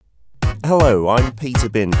Hello, I'm Peter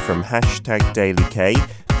Bin from #DailyK.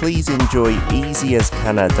 Please enjoy Easy as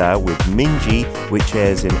Canada with Minji, which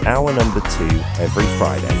airs in hour number 2 every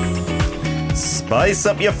Friday. Spice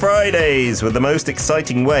up your Fridays with the most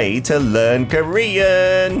exciting way to learn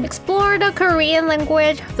Korean. Explore the Korean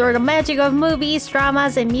language through the magic of movies,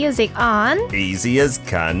 dramas, and music on Easy as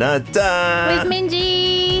Canada with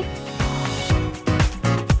Minji.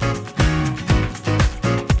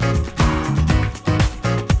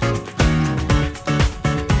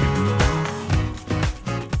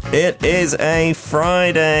 It is a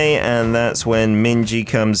Friday, and that's when Minji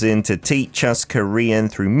comes in to teach us Korean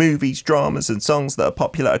through movies, dramas, and songs that are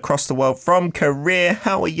popular across the world from Korea.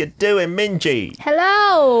 How are you doing, Minji?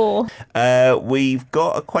 Hello. We've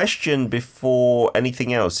got a question before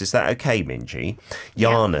anything else. Is that okay, Minji?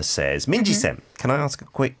 Yana says, Minji-쌤, can I ask a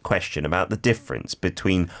quick question about the difference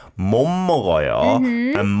between 못 먹어요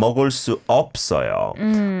and 먹을 수 없어요?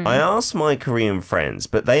 I asked my Korean friends,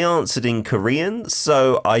 but they answered in Korean,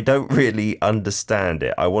 so I don't really understand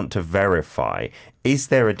it. I want to verify. Is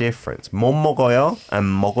there a difference? 못 먹어요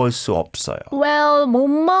and 먹을 수 없어요. Well, 못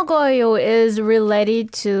먹어요 is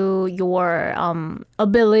related to your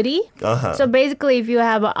ability. So basically, if you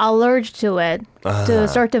have an allergy to it, to a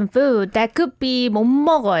certain food, that could be 못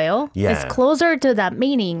먹어요. Yeah. It's closer to that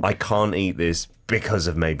meaning. I can't eat this because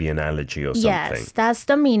of maybe an allergy or something. Yes, that's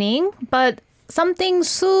the meaning. But something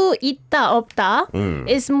수 있다 없다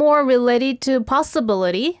is more related to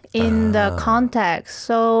possibility in the context.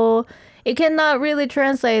 So it cannot really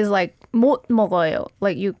translate as like 못 먹어요.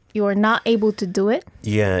 Like you are not able to do it.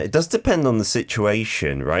 Yeah, it does depend on the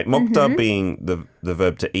situation, right? 먹다 being the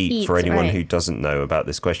verb to eat for anyone who doesn't know about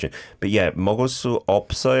this question. But yeah, 먹을 수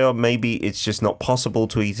없어요, maybe it's just not possible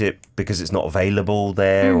to eat it because it's not available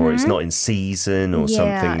there or it's not in season or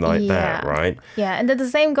something like that, right? Yeah, and then the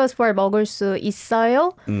same goes for 먹을 수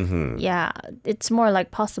있어요. Yeah, it's more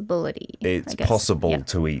like possibility. It's I guess. possible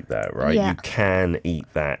to eat that, right? Yeah. You can eat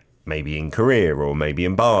that. Maybe in Korea or maybe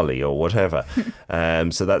in Bali or whatever.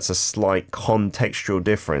 So that's a slight contextual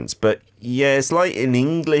difference. But yeah, it's like in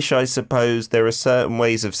English, I suppose, there are certain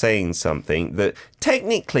ways of saying something that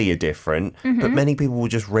technically are different, but many people will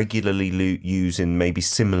just regularly use in maybe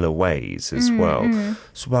similar ways as well.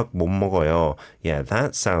 수박 못 먹어요. Yeah,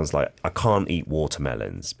 that sounds like I can't eat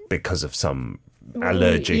watermelons because of some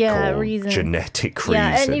allergic or reason. genetic reason.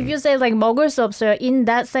 Yeah, and if you say like 먹을 수 없어요 in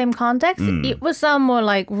that same context, it would sound more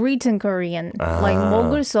like written Korean. Like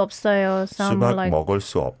먹을 수 없어요 sound more 수박 like 먹을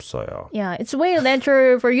수 없어요. Yeah, it's way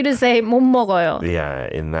natural for you to say 못 먹어요. Yeah,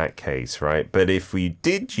 in that case, right? But if we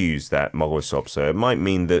did use that 먹을 수 없어요, it might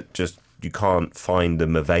mean that just you can't find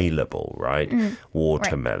them available, right?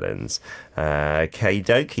 Watermelons. Okay,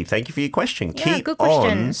 dokie. Thank you for your question. Yeah, Keep good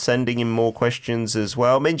question. on sending in more questions as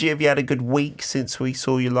well. Minji, have you had a good week since we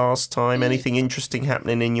saw you last time? Anything interesting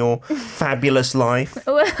happening in your fabulous life?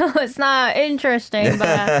 Well, it's not interesting,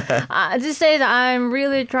 but I just say that I'm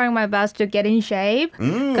really trying my best to get in shape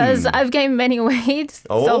because I've gained many weight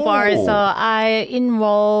so far. So I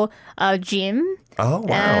enroll a gym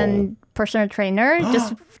and personal trainer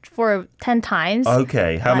just for 10 times.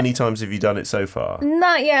 Okay, how many times have you done it so far?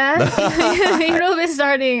 Not yet. It'll be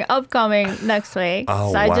starting upcoming next week.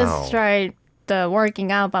 Oh, so I wow. just tried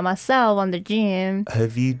working out by myself on the gym.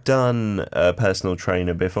 Have you done a personal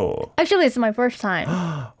trainer before? Actually, it's my first time.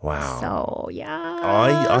 Wow. So, yeah.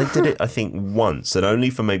 I did it, I think, once, and only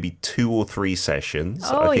for maybe 2 or 3 sessions.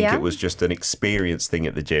 I think it was just an experience thing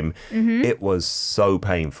at the gym. It was so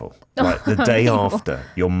painful. Like the day after,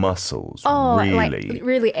 your muscles really... Like,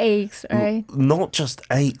 really aches, right? Not just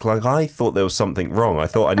ache. Like, I thought there was something wrong. I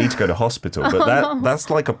thought I need to go to hospital. But that's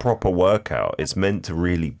like a proper workout. It's meant to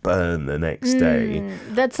really burn the next day.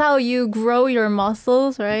 That's how you grow your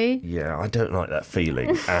muscles, right? Yeah, I don't like that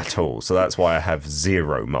feeling at all. So that's why I have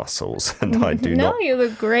 0 muscles. And I do not... No, you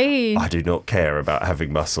look great. I do not care about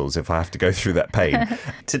having muscles if I have to go through that pain.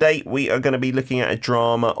 Today, we are going to be looking at a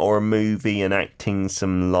drama or a movie and acting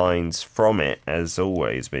some lines from it, as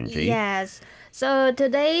always, Minji. Yes. So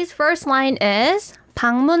today's first line is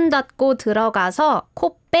방문 닫고 들어가서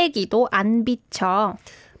코빼기도 안 비쳐.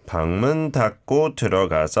 방문 닫고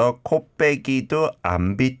들어가서 코빼기도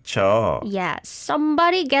안 비쳐. Yes,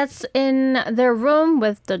 somebody gets in their room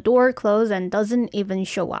with the door closed and doesn't even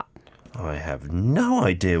show up. I have no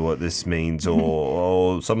idea what this means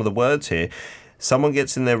or some of the words here. Someone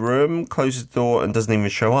gets in their room, closes the door, and doesn't even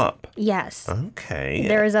show up. Yes. Okay.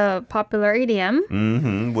 There's a popular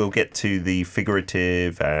idiom. We'll get to the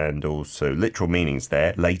figurative and also literal meanings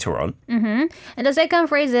there later on. And the second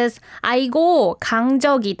phrase is 아이고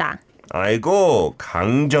강적이다. 아이고,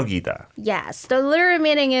 강적이다. Yes, the literal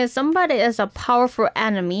meaning is somebody is a powerful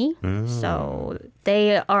enemy. So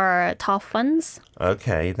they are tough ones.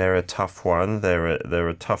 Okay, they're a tough one. They're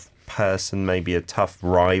a tough person, maybe a tough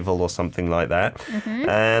rival or something like that.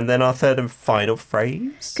 And then our third and final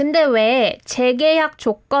phrase. 근데 왜 재계약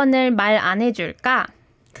조건을 말 안 해줄까?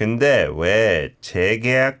 근데 왜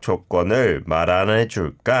재계약 조건을 말 안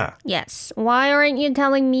해줄까? Yes. Why aren't you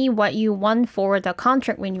telling me what you want for the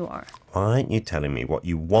contract renewal? Why aren't you telling me what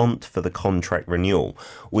you want for the contract renewal?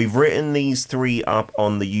 We've written these three up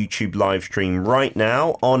on the YouTube live stream right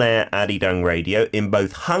now on air Arirang Radio in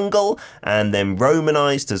both Hangul and then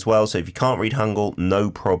Romanized as well. So if you can't read Hangul,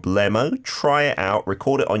 no problemo. Try it out,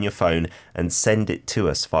 record it on your phone and send it to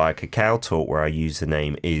us via Kakao Talk where our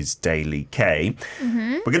username is DailyK.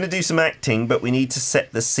 We're going to do some acting, but we need to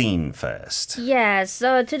set the scene first. Yes.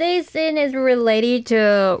 So today's scene is related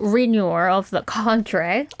to renewal of the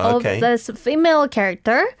contract of this female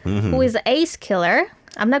character who is ace killer.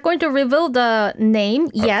 I'm not going to reveal the name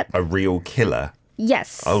yet. A real killer?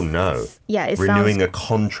 Yes. Oh no. Yeah, it Renewing a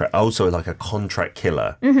contract. Oh, so like a contract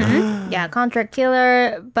killer. Yeah, contract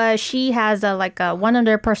killer, but she has a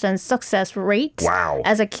 100% success rate Wow.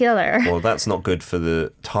 as a killer. Well, that's not good for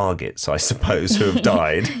the targets, I suppose, who have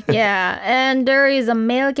died. Yeah, and there is a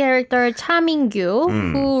male character, Cha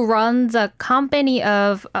Min-gyu, who runs a company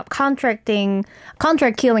of contract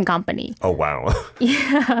killing company. Oh, wow.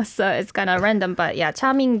 Yeah, so it's kind of random, but yeah,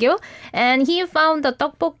 Cha Min-gyu. And he found the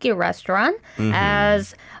tteokbokki restaurant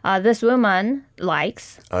as this woman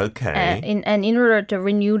likes. Okay. And in order to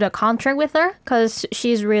renew the contract with her, because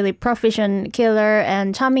she's really proficient killer,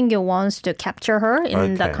 and Cha Min-gyu wants to capture her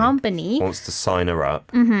in the company. Wants to sign her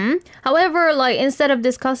up. However, instead of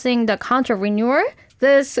discussing the contract renewal,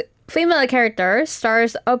 this female character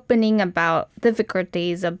starts opening about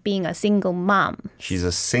difficulties of being a single mom. She's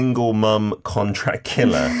a single mum contract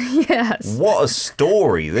killer. Yes. What a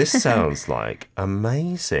story this sounds like.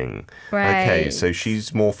 Amazing. Right. Okay, so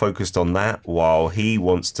she's more focused on that while he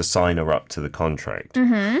wants to sign her up to the contract.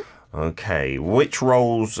 Okay, which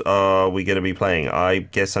roles are we going to be playing? I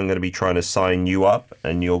guess I'm going to be trying to sign you up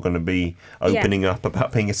and you're going to be opening up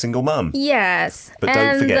about being a single mum. Yes. But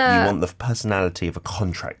don't forget, you want the personality of a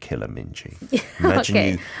contract killer, Minji.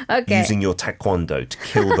 Imagine you using your taekwondo to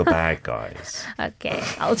kill the bad guys. Okay,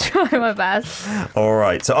 I'll try my best. All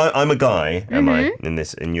right, so I'm a guy, am I, in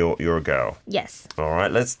this, and you're a girl? Yes. All right,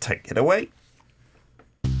 let's take it away.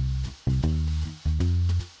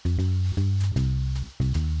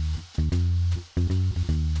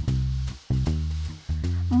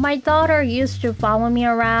 My daughter used to follow me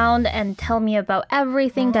around and tell me about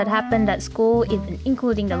everything that happened at school, even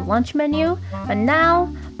including the lunch menu. But now,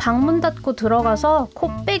 방문 닫고 들어가서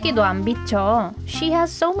코빼기도 안 비쳐. She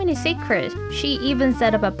has so many secrets. She even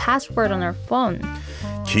set up a password on her phone.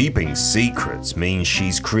 Keeping secrets means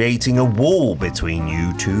she's creating a wall between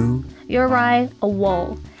you two. You're right, a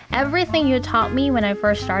wall. Everything you taught me when I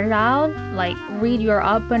first started out, like read your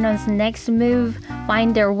opponent's next move,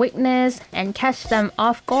 find their weakness, and catch them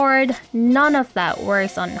off guard, none of that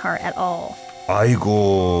works on her at all.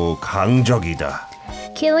 아이고, 강적이다.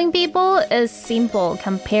 Killing people is simple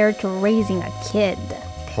compared to raising a kid.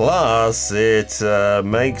 Plus, it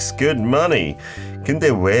makes good money. 근데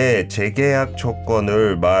왜 재계약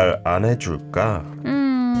조건을 말 안 해줄까?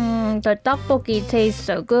 The tteokbokki tastes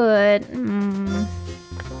so good.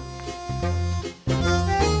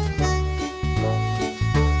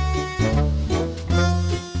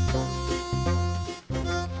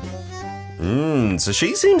 So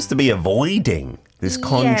she seems to be avoiding this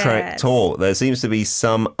contract talk. There seems to be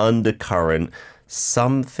some undercurrent,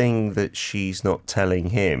 something that she's not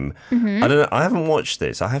telling him. I don't know. I haven't watched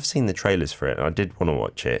this. I have seen the trailers for it. I did want to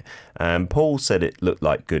watch it. Paul said it looked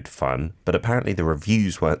like good fun, but apparently the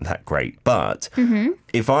reviews weren't that great. But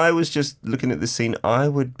if I was just looking at the scene, I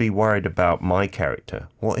would be worried about my character.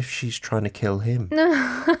 What if she's trying to kill him?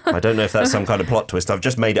 I don't know if that's some kind of plot twist. I've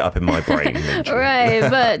just made it up in my brain. Right,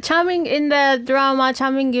 but in the drama, Cha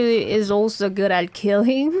Min-gyu is also good at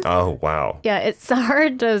killing. Oh, wow. Yeah, it's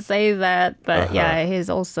hard to say that, but yeah, he's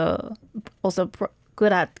also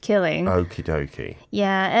good at killing. Okie dokie.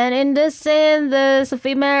 Yeah, and in this scene, this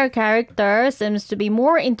female character seems to be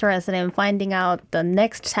more interested in finding out the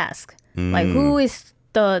next task. Like, who is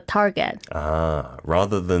the target.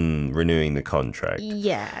 Rather than renewing the contract.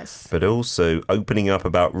 Yes. But also opening up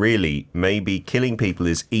about really maybe killing people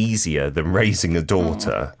is easier than raising a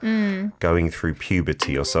daughter. Going through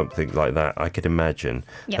puberty or something like that, I could imagine.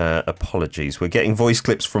 Yep. Apologies. We're getting voice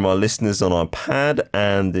clips from our listeners on our pad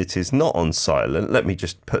and it is not on silent. Let me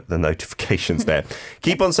just put the notifications there.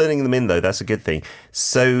 Keep on sending them in though, that's a good thing.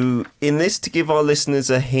 So in this, to give our listeners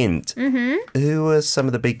a hint, who are some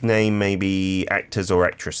of the big name maybe actors or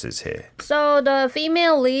actresses here? So the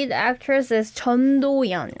female lead actress is Chun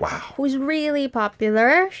Do-yeon. Wow. Who's really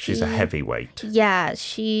popular. She's a heavyweight. Yeah,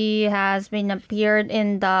 she has been appeared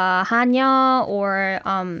in the Hanya or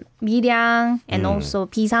Miryang and also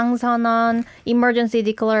비상선언, Emergency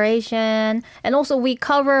Declaration. And also we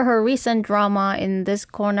cover her recent drama in this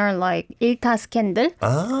corner like 일타 스캔들,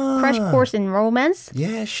 Crash Course in Romance.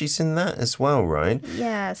 Yeah, she's in that as well, right?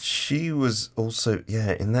 Yes. She was also,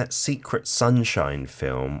 in that Secret Sunshine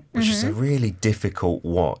film, which is a really difficult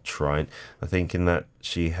watch, right? I think in that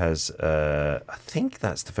she has, I think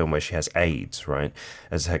that's the film where she has AIDS, right?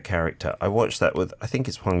 As her character. I watched that with, I think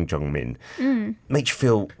it's Hwang Jung-min. Makes you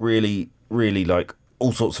feel really, really like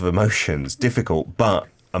all sorts of emotions. Difficult, but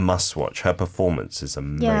a must-watch. Her performance is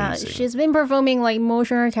amazing. Yeah, she's been performing like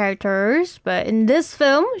emotional characters, but in this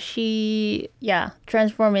film, she,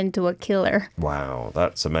 transformed into a killer. Wow,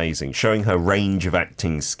 that's amazing. Showing her range of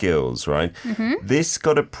acting skills, right? This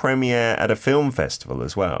got a premiere at a film festival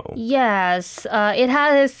as well. Yes, it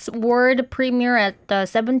had its world premiere at the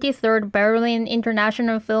 73rd Berlin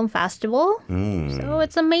International Film Festival. So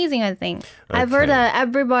it's amazing, I think. I've heard that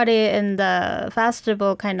everybody in the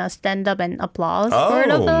festival kind of stand up and applause for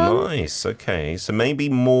the film. Nice. Okay. So maybe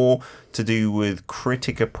more to do with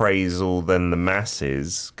critic appraisal than the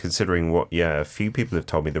masses, considering what, a few people have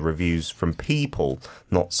told me the reviews from people,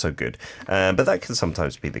 not so good. But that can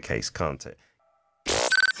sometimes be the case, can't it?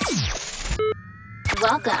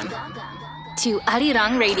 Welcome to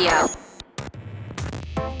Arirang Radio.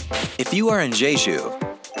 If you are in Jeju,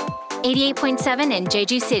 88.7 in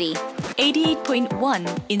Jeju City.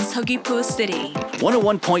 88.1 in Seogwipo City.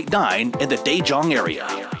 101.9 in the Daejeong area.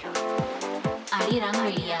 Arirang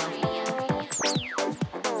Radio.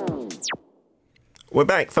 We're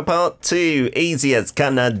back for part 2, Easy as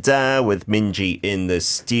Canada, with Minji in the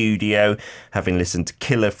studio, having listened to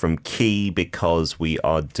Killer from Key because we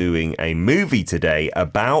are doing a movie today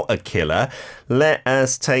about a killer. Let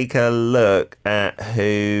us take a look at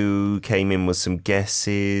who came in with some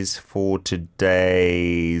guesses for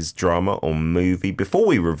today's drama or movie. Before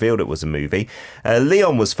we revealed it was a movie,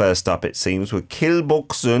 Leon was first up, it seems, with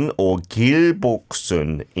Boksoon or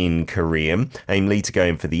Boksoon in Korean. Aim Lee to go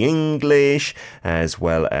in for the English, as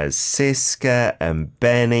well as Siska and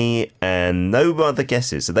Benny, and no other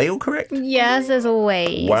guesses. Are they all correct? Yes, as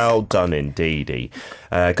always. Well done indeedy.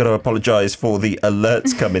 Got to apologise for the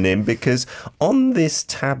alerts coming in because on this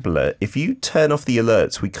tablet, if you turn off the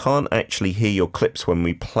alerts, we can't actually hear your clips when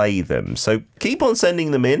we play them. So keep on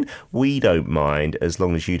sending them in. We don't mind, as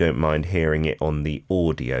long as you don't mind hearing it on the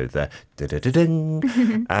audio. The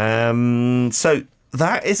so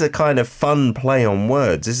that is a kind of fun play on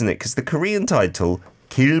words, isn't it? Because the Korean title,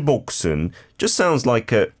 Boksoon, just sounds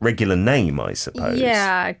like a regular name, I suppose.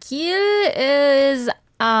 Yeah, Gil is...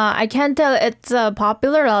 I can't tell it's a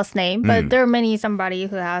popular last name, but there are somebody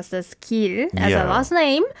who has this Gil as a last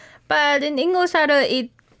name. But in English title,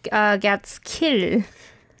 it gets Kill.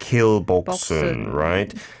 Boksoon,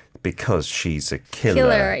 right? Because she's a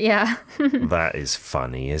killer. Yeah. That is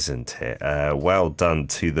funny, isn't it? Well done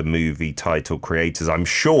to the movie title creators, I'm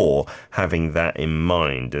sure, having that in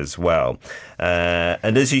mind as well.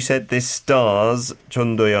 And as you said, this stars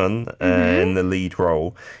Chun Do-yeon in the lead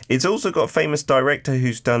role. It's also got a famous director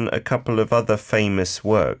who's done a couple of other famous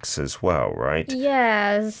works as well, right?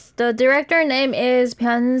 Yes. The director name is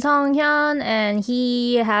Byun Sung-hyun, and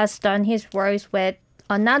he has done his works with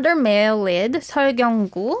another male lead,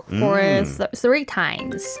 Seol-kyung-gu, for 3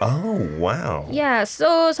 times. Oh, wow. Yeah,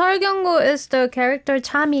 so Seol-kyung-gu is the character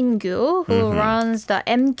Cha Min-gyu, who runs the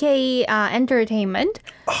MK Entertainment.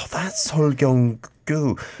 Oh, that's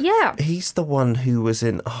Seol-kyung-gu. Yeah. He's the one who was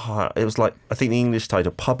in, it was like, I think the English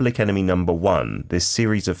title, Public Enemy #1, this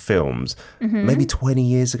series of films, maybe 20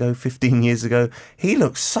 years ago, 15 years ago. He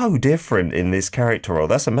looks so different in this character role.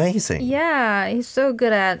 That's amazing. Yeah, he's so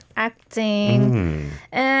good at acting.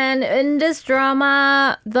 And in this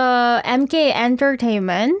drama, the MK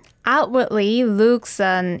Entertainment outwardly looks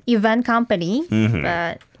an event company,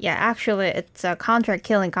 but actually it's a contract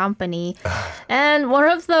killing company. And one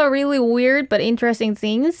of the really weird but interesting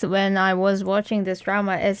things when I was watching this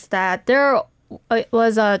drama is that there are it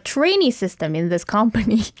was a trainee system in this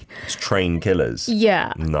company. It's train killers.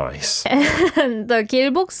 Yeah. Nice. And the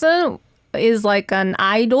Boksoon is like an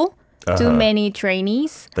idol to many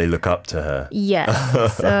trainees. They look up to her.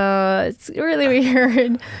 Yes. So it's really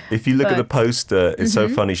weird. If you look at the poster, it's so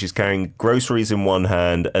funny. She's carrying groceries in one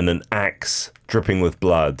hand and an axe dripping with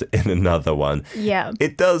blood in another one. Yeah.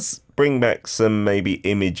 It does bring back some maybe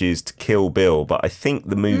images to Kill Bill, but I think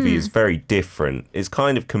the movie is very different. It's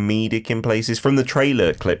kind of comedic in places. From the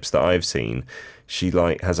trailer clips that I've seen, she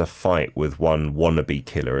has a fight with one wannabe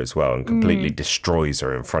killer as well and completely destroys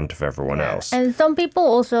her in front of everyone else. And some people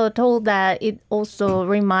also told that it also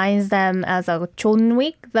reminds them as a John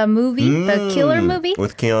Wick, the movie, the killer movie.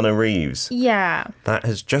 With Keanu Reeves. Yeah. That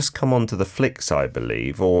has just come onto the flicks, I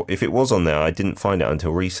believe. Or if it was on there, I didn't find it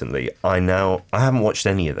until recently. I haven't watched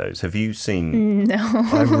any of those. Have you seen? No.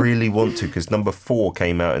 I really want to because number 4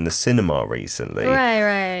 came out in the cinema recently.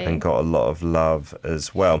 Right. And got a lot of love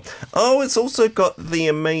as well. Oh, it's also got the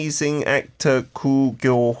amazing actor Koo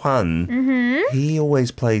Gyo-hwan. He always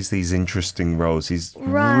plays these interesting roles. He's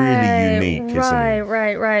really unique, isn't he?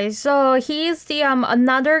 Right. So he's the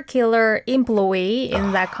another killer employee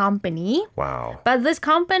in that company. Wow. But this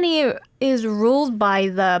company is ruled by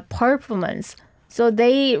the performance. So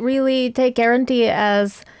they really take guarantee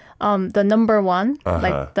as the number one.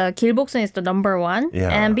 Like the Boksoon is the number one. Yeah.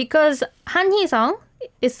 And because Han Hee-sung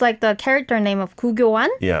is like the character name of Koo Gyo-wan.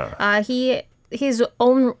 Yeah. His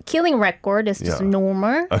own killing record is just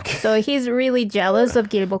normal. Okay. So he's really jealous of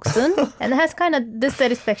Boksoon and has kind of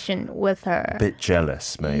dissatisfaction with her. Bit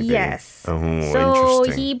jealous, maybe. Yes. Oh, so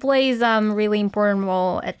interesting. he plays really important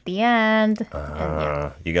role at the end.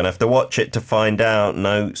 You're going to have to watch it to find out.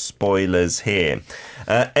 No spoilers here.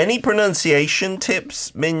 Any pronunciation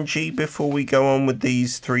tips, Minji, before we go on with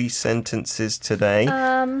these 3 sentences today?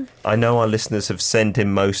 I know our listeners have sent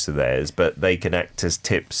in most of theirs, but they can act as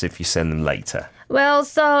tips if you send them later. Well,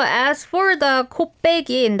 so as for the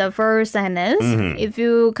코빼기 in the first sentence, if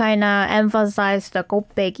you kind of emphasize the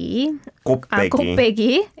코빼기,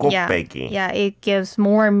 코빼기. yeah, it gives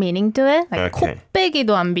more meaning to it. Like Okay.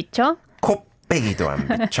 코빼기도 안 비쳐. 코빼기도 안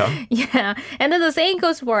비쳐. Yeah, and then the same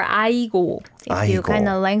goes for 아이고. If you 아이고. kind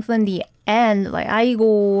of lengthen the end, like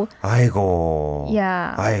아이고. 아이고.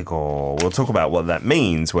 Yeah. 아이고. We'll talk about what that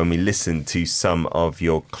means when we listen to some of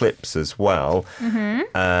your clips as well.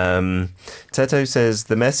 Teto says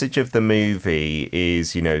the message of the movie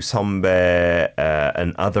is, Sombe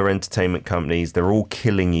and other entertainment companies, they're all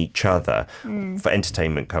killing each other. For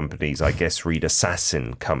entertainment companies, I guess read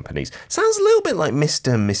assassin companies. Sounds a little bit like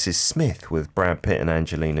Mr. and Mrs. Smith with Brad Pitt and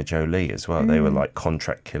Angelina Jolie as well. They were like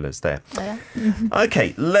contract killers there.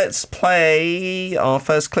 Okay, let's play our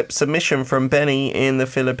first clip submission from Benny in the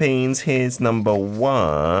Philippines. Here's number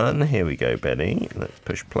 1. Here we go, Benny. Let's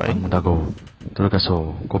push play. 나고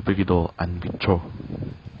들어가서 코빼기도 안 비춰.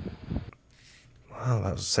 Wow,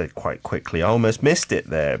 that was said quite quickly. I almost missed it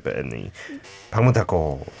there, Benny. 방문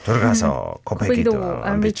닫고 들어가서 코빼기도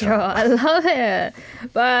안 비춰. I love it.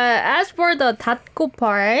 But as for the 닫고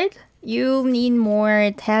part, you need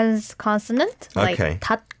more tense consonant. Like Okay.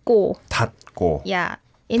 닫고. 닫고. Yeah.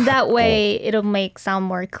 In that way, it'll make sound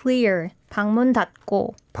more clear. 방문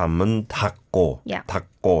닫고. 방문 닫고. Yeah.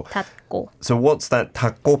 닫고. 닫고. So what's that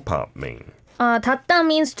닫고 part mean? 닫다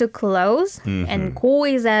means to close, and 고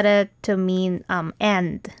is added to mean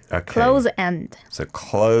end. Okay. Close end. So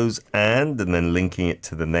close and then linking it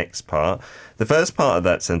to the next part. The first part of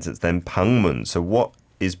that sentence then 방문. So what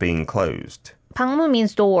is being closed? 방문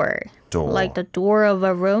means door. Door. Like the door of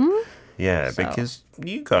a room. Yeah, because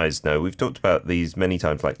you guys know, we've talked about these many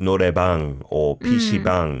times, like 노래방 or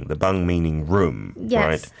PC방, the bang meaning room, Yes.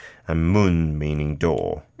 right? And 문 meaning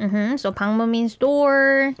door. So 방문 means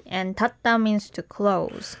door, and 닫다 means to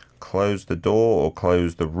close. Close the door or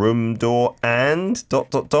close the room door and ...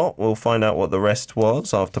 We'll find out what the rest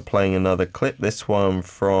was after playing another clip. This one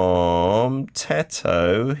from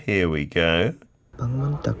Teto. Here we go.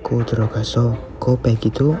 방문 닫고 들어가서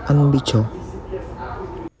코빼기도 안 비춰.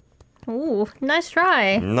 Ooh, nice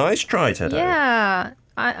try. Nice try, Teto. Yeah.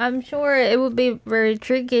 I'm sure it would be very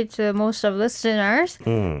tricky to most of listeners.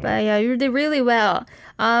 But yeah, you did really well.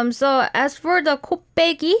 So as for the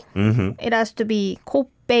코빼기, it has to be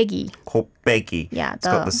코빼기. 코빼기. Yeah, It's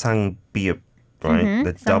got the 상비읍, right?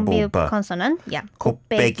 The double 상비읍 B. consonant. Yeah.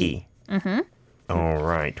 코빼기. All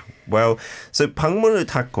right. Well, so 방문을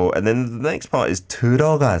닫고, and then the next part is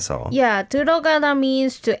들어가서. Yeah, 들어가다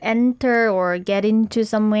means to enter or get into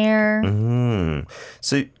somewhere.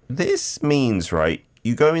 So this means, right,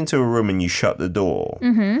 you go into a room and you shut the door.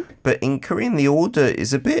 But in Korean, the order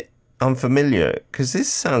is a bit unfamiliar because this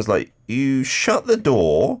sounds like you shut the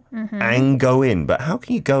door and go in. But how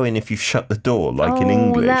can you go in if you shut the door, like in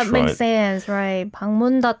English, that right? makes sense, right?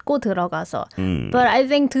 방문 닫고 들어가서. But I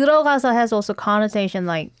think 들어가서 has also connotation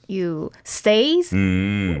like you stays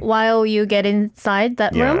while you get inside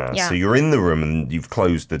that room. So you're in the room and you've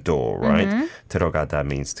closed the door, right? 들어가다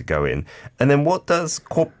means to go in. And then what does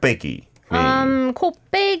코빼기 mean?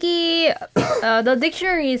 코빼기, the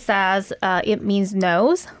dictionary says it means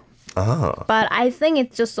nose. But I think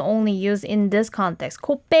it's just only used in this context.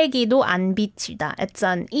 코빼기도 안 비치다. It's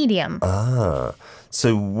an idiom.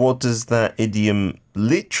 So what does that idiom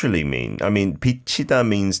literally mean? I mean, 비치다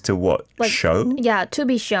means to what? Like, show? Yeah, to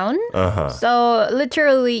be shown. So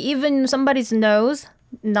literally, even somebody's nose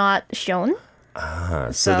not shown.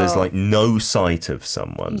 So there's like no sight of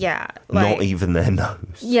someone. Yeah. Not Like, even their nose.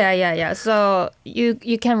 Yeah. So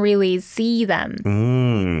you can really see them.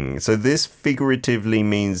 So this figuratively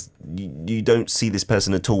means you don't see this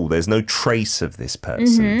person at all. There's no trace of this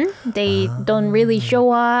person. They don't really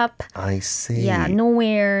show up. I see. Yeah,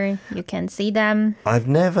 nowhere you can see them. I've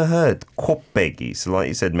never heard 코빼기. So like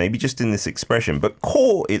you said, maybe just in this expression. But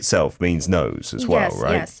코 itself means nose as well,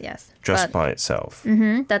 right? Yes. Just But, by itself.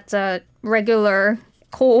 that's a regular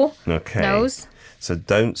코 Okay. nose. So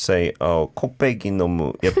don't say, 코빼기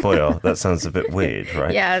너무 예뻐요. That sounds a bit weird,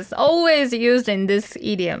 right? Yes, always used in this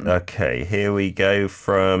idiom. Okay, here we go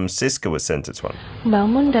from Siska with sentence one.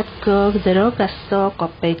 방문 닫고 들어가서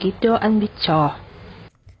코빼기도 안 비쳐.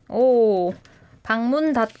 오,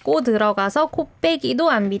 방문 닫고 들어가서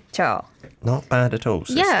코빼기도 안 비쳐. Not bad at all,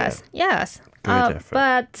 Siska. Yes. Good effort.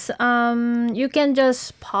 But you can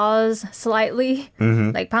just pause slightly.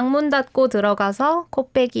 Like 방문 닫고 들어가서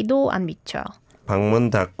코빼기도 안 비쳐.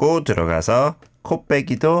 방문 닫고 들어가서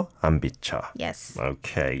코빼기도 안 비쳐. Yes.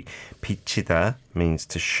 Okay. 비치다 means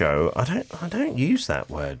to show. I don't use that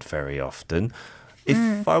word very often.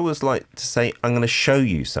 If I was like to say I'm going to show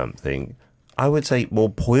you something, I would say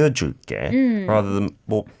뭐 보여줄게 rather than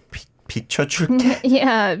뭐 비춰줄게.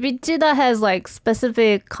 Yeah, 비치다 has like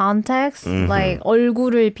specific context, like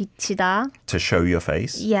얼굴을 비치다. To show your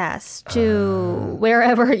face? Yes, to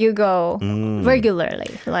wherever you go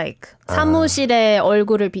regularly. Like 사무실에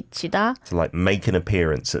얼굴을 비치다. To like make an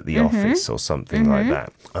appearance at the office or something like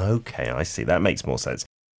that. Okay, I see. That makes more sense.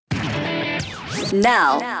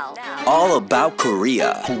 Now, All about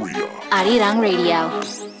Korea. Arirang Radio.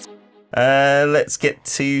 Let's get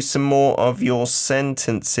to some more of your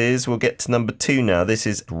sentences. We'll get to number 2 now. This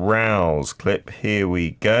is Raoul's clip. Here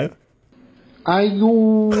we go.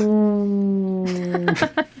 아이고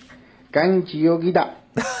강지옥이다.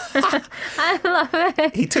 I love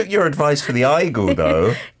it. He took your advice for the aigu,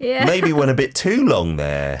 though. Yeah. Maybe went a bit too long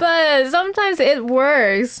there. But sometimes it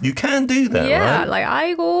works. You can do that, Yeah, right? like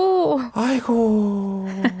아이고. Aigu.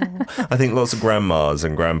 I think lots of grandmas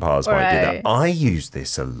and grandpas might do Right. that. I use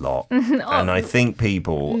this a lot. And I think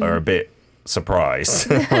people are a bit surprised.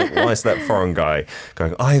 Like, why is that foreign guy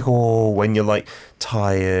going, aigo, when you're like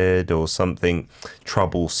tired or something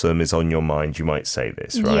troublesome is on your mind, you might say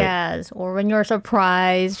this, right? Yes, or when you're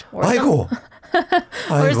surprised. Or Aigo.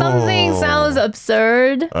 or something sounds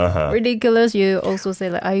absurd, ridiculous, you also say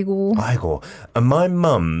like 아이고. Aigo. And my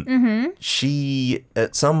mum, she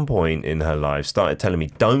at some point in her life started telling me,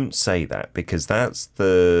 don't say that because that's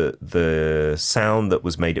the sound that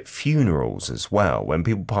was made at funerals as well. When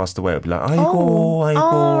people passed away, it'd be like aigo,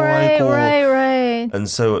 aigo, aigo. Right. And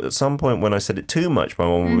so at some point when I said it too much, my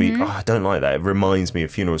mum would be, I don't like that. It reminds me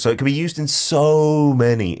of funerals. So it can be used in so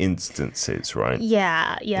many instances, right?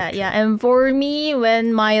 Yeah. And for me,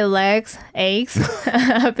 when my legs aches,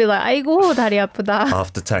 I'll be like, 아이고, 다리 아프다.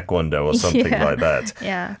 After taekwondo or something like that.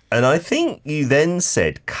 Yeah. And I think you then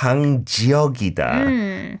said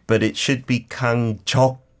강적이다, but it should be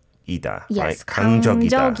강적이다. Yes, right?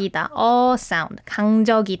 강적이다. 강적이다. Oh, sound.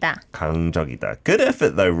 강적이다. 강적이다. Good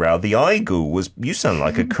effort though, Rao. The aigu was, you sound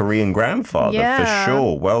like a Korean grandfather for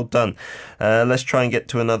sure. Well done. Let's try and get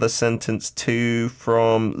to another sentence too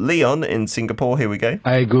from Leon in Singapore. Here we go.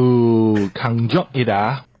 아이고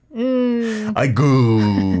강적이다.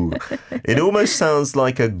 Aigu. It almost sounds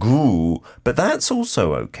like a goo, but that's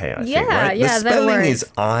also okay, I think, right? Yeah, the that spelling works. is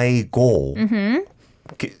aigo.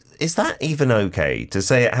 Is that even okay to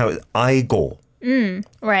say it how it's aigo?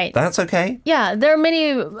 Right. That's okay? Yeah, there are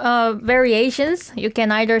many variations. You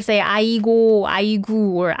can either say 아이고,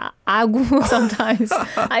 아이구, or 아구 sometimes.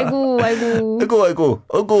 아이고, 아이고. Agu, agu,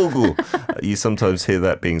 agu, agu. You sometimes hear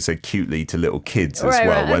that being said cutely to little kids as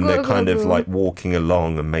well when Agu, they're agu, kind of agu. like walking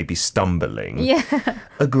along and maybe stumbling. Yeah.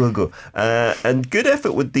 Agu, agu. And good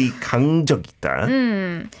effort with the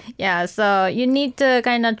강적이다. Yeah, so you need to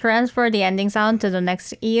kind of transfer the ending sound to the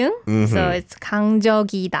next 이응. So it's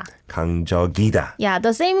강적이다. 강적이다. Yeah,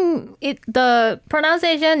 the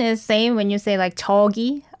pronunciation is same when you say like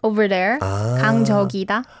저기 over there.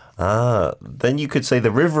 강적이다. Then you could say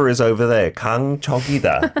the river is over there.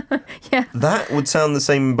 강적이다. Yeah. That would sound the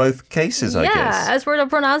same in both cases, I Yeah, guess. as for the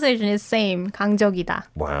pronunciation, it's same. 강적이다.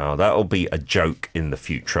 Wow, that'll be a joke in the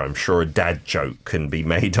future. I'm sure a dad joke can be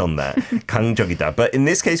made on that. 강적이다. But in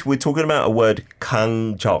this case, we're talking about a word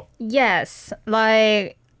강적. Yes,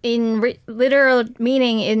 like in literal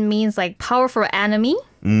meaning, it means like powerful enemy.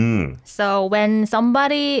 So when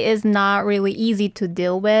somebody is not really easy to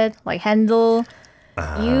deal with, like handle,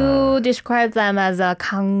 you describe them as a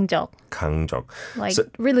강적. 강적. Like So-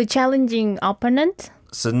 really challenging opponent.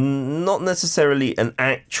 So not necessarily an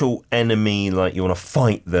actual enemy, like you want to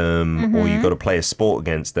fight them or you got to play a sport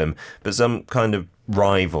against them, but some kind of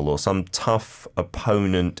rival or some tough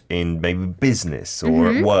opponent in maybe business or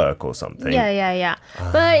at work or something. Yeah.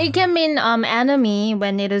 But it can mean enemy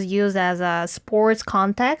when it is used as a sports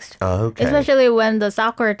context. Okay. Especially when the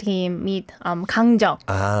soccer team meet 강적.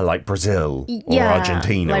 Like Brazil or Yeah,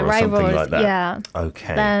 Argentina like or something rivals, like that. yeah.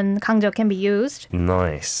 Okay. Then 강적 can be used.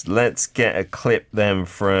 Nice. Let's get a clip then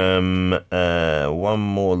from one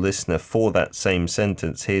more listener for that same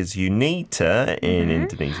sentence. Here's Unita in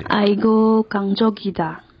Indonesian. 아이고 강적이다.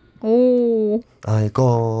 오,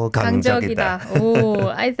 아이고, 강적이다. 강적이다. Oh,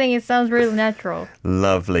 I think it sounds really natural.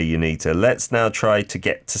 Lovely, Unita. Let's now try to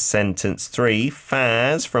get to sentence 3.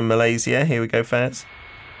 Faz from Malaysia. Here we go, Faz.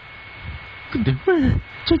 근데 왜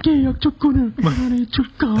재계약 조건을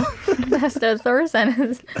말해줄까? That's the third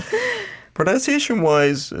sentence.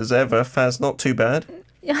 Pronunciation-wise, as ever, Faz, not too bad.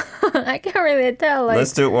 I can't really tell. Like,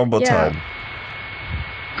 Let's do it one more yeah. time.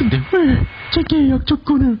 근데 왜 재계약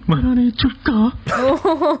조건을 말해줄까?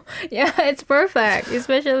 Oh, yeah, it's perfect,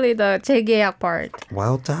 especially the 재계약 part.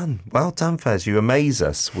 Well done. Well done, Faz. You amaze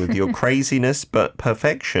us with your craziness but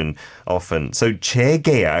perfection often. So,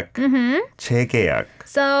 재계약. 재계약.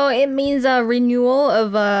 So it means a renewal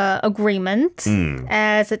of a agreement.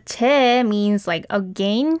 As 재 means like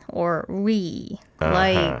again or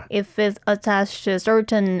Like if it's attached to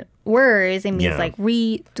certain words, it means Yeah. like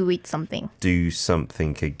redo it something. Do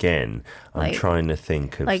something again. I'm Like- trying to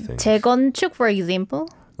think of Like things. 재건축, for example.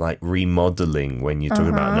 Like remodeling when you're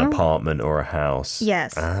talking about an apartment or a house.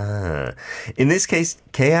 Yes. In this case,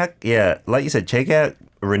 계약, yeah, like you said, 재계약,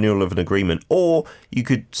 a renewal of an agreement, or you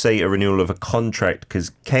could say a renewal of a contract,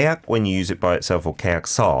 because 계약, when you use it by itself, or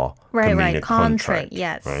계약서, can mean a contract, contract.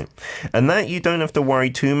 yes. Right? And that you don't have to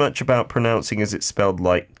worry too much about pronouncing as it's spelled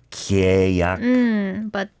like 계약,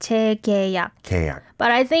 But 재계약. 계약.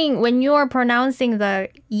 But I think when you are pronouncing the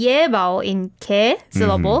예 vowel in 개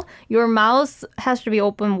syllable, your mouth has to be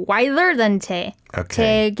open wider than 재.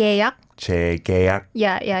 Okay. 재계약. 재계약.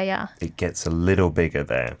 Yeah. It gets a little bigger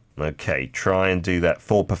there. Okay, try and do that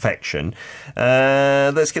for perfection.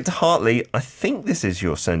 Let's get to Hartley. I think this is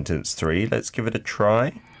your sentence 3. Let's give it a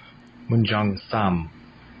try. 문장 3.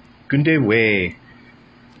 근데 왜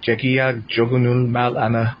재계약 조건을 말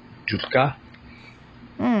안 해줄까?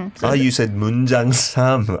 Oh, you said 문장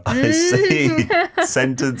 3. I see.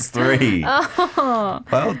 Sentence 3.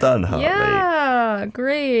 Well done, Hartley. Yeah,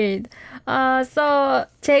 great. So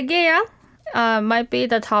재계약 might be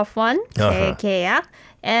the tough one. 재계약.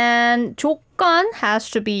 And 조건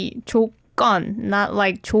has to be 조건, not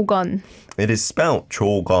like 조건. It is spelt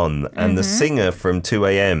조건, and the singer from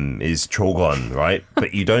 2am is 조건, right?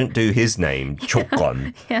 But you don't do his name,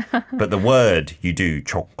 조건. Yeah. But the word, you do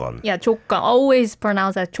조건. Yeah, 조건. Always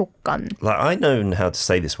pronounce as 조건. Like, I know how to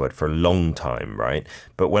say this word for a long time, right?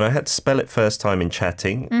 But when I had to spell it first time in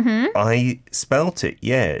chatting, I spelt it,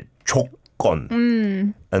 조건.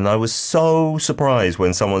 And I was so surprised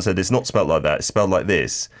when someone said it's not spelled like that, it's spelled like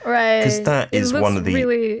this. Right. Because that It is looks one of the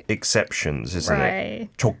really exceptions, isn't Right.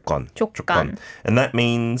 it? 조건. 조건. And that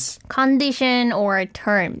means, condition or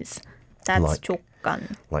terms. That's Like-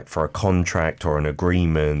 조건. like for a contract or an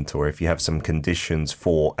agreement, or if you have some conditions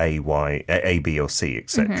for A, B, or C,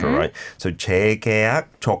 etc., right? So 재계약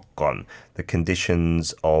조건, the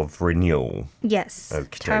conditions of renewal. Yes.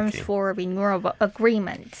 Okie Terms dokie. for renewal of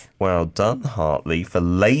agreement. Well done, Hartley, for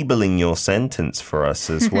labeling your sentence for us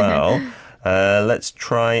as well. Let's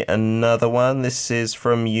try another one. This is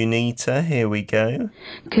from Unita. Here we go.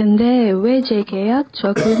 근데 왜 재계약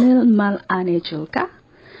조건을 말 안 해줄까?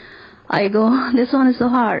 아이고, this one is so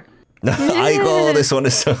hard. 아이고, this one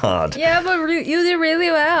is so hard. Yeah, but you did really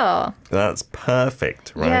well. That's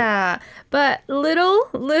perfect, right? Yeah, but little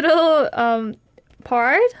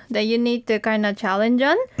part that you need to kind of challenge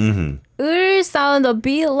on. Will sound a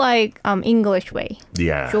bit like English way.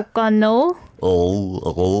 Yeah. 조건을.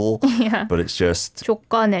 Yeah. But it's just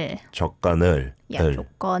조건을. 조건을. Yeah,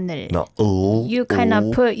 조건을. Not You kind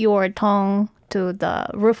of put your tongue to the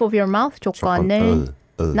roof of your mouth. 조건을.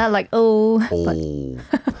 Not like but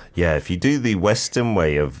Yeah, if you do the Western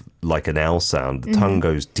way of like an L sound, the tongue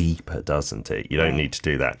goes deeper, doesn't it? You don't need to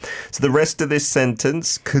do that. So the rest of this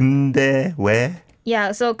sentence, 근데 왜?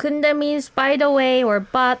 Yeah, so 근데 means by the way or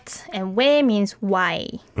but, and 왜 means why.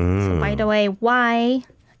 So by the way, why?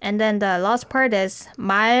 And then the last part is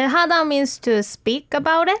말하다 means to speak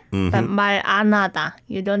about it, but 말 안 하다,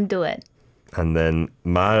 you don't do it. And then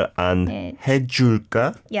말 안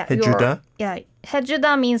해줄까? Yeah, 해주다? Yeah,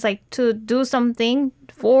 해주다 means like to do something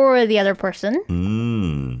for the other person.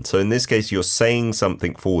 So in this case, you're saying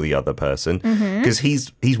something for the other person because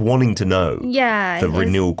he's wanting to know the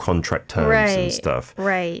renewal contract terms and stuff.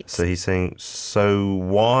 Right. So he's saying, so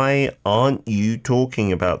why aren't you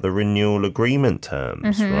talking about the renewal agreement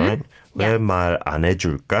terms, right? 왜 말 안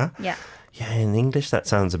해줄까? Yeah. Yeah, in English that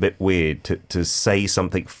sounds a bit weird to say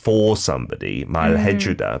something for somebody,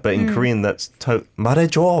 말해주다. But in Korean that's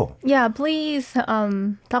말해줘. Yeah, please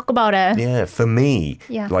talk about it. Yeah, for me.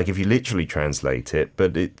 Yeah. Like if you literally translate it,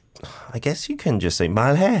 but I guess you can just say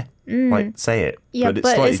말해. Like say it. Yeah, but it's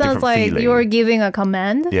but slightly it sounds different like feeling. you're giving a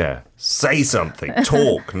command. Yeah. Say something.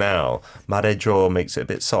 Talk now. 말해줘 makes it a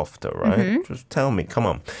bit softer, right? Just tell me. Come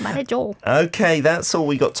on. 말해줘. Okay, that's all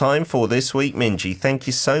we got time for this week, Minji. Thank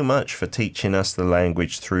you so much for teaching us the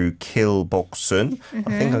language through Kill Boksoon.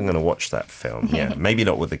 I think I'm going to watch that film. Yeah, maybe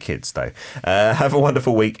not with the kids, though. Have a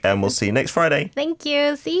wonderful week, and we'll see you next Friday. Thank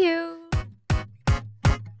you. See you.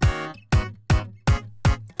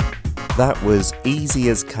 That was Easy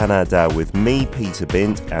as Canada with me, Peter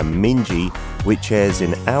Bint, and Minji, which airs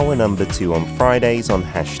in hour number 2 on Fridays on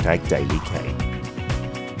 #DailyK.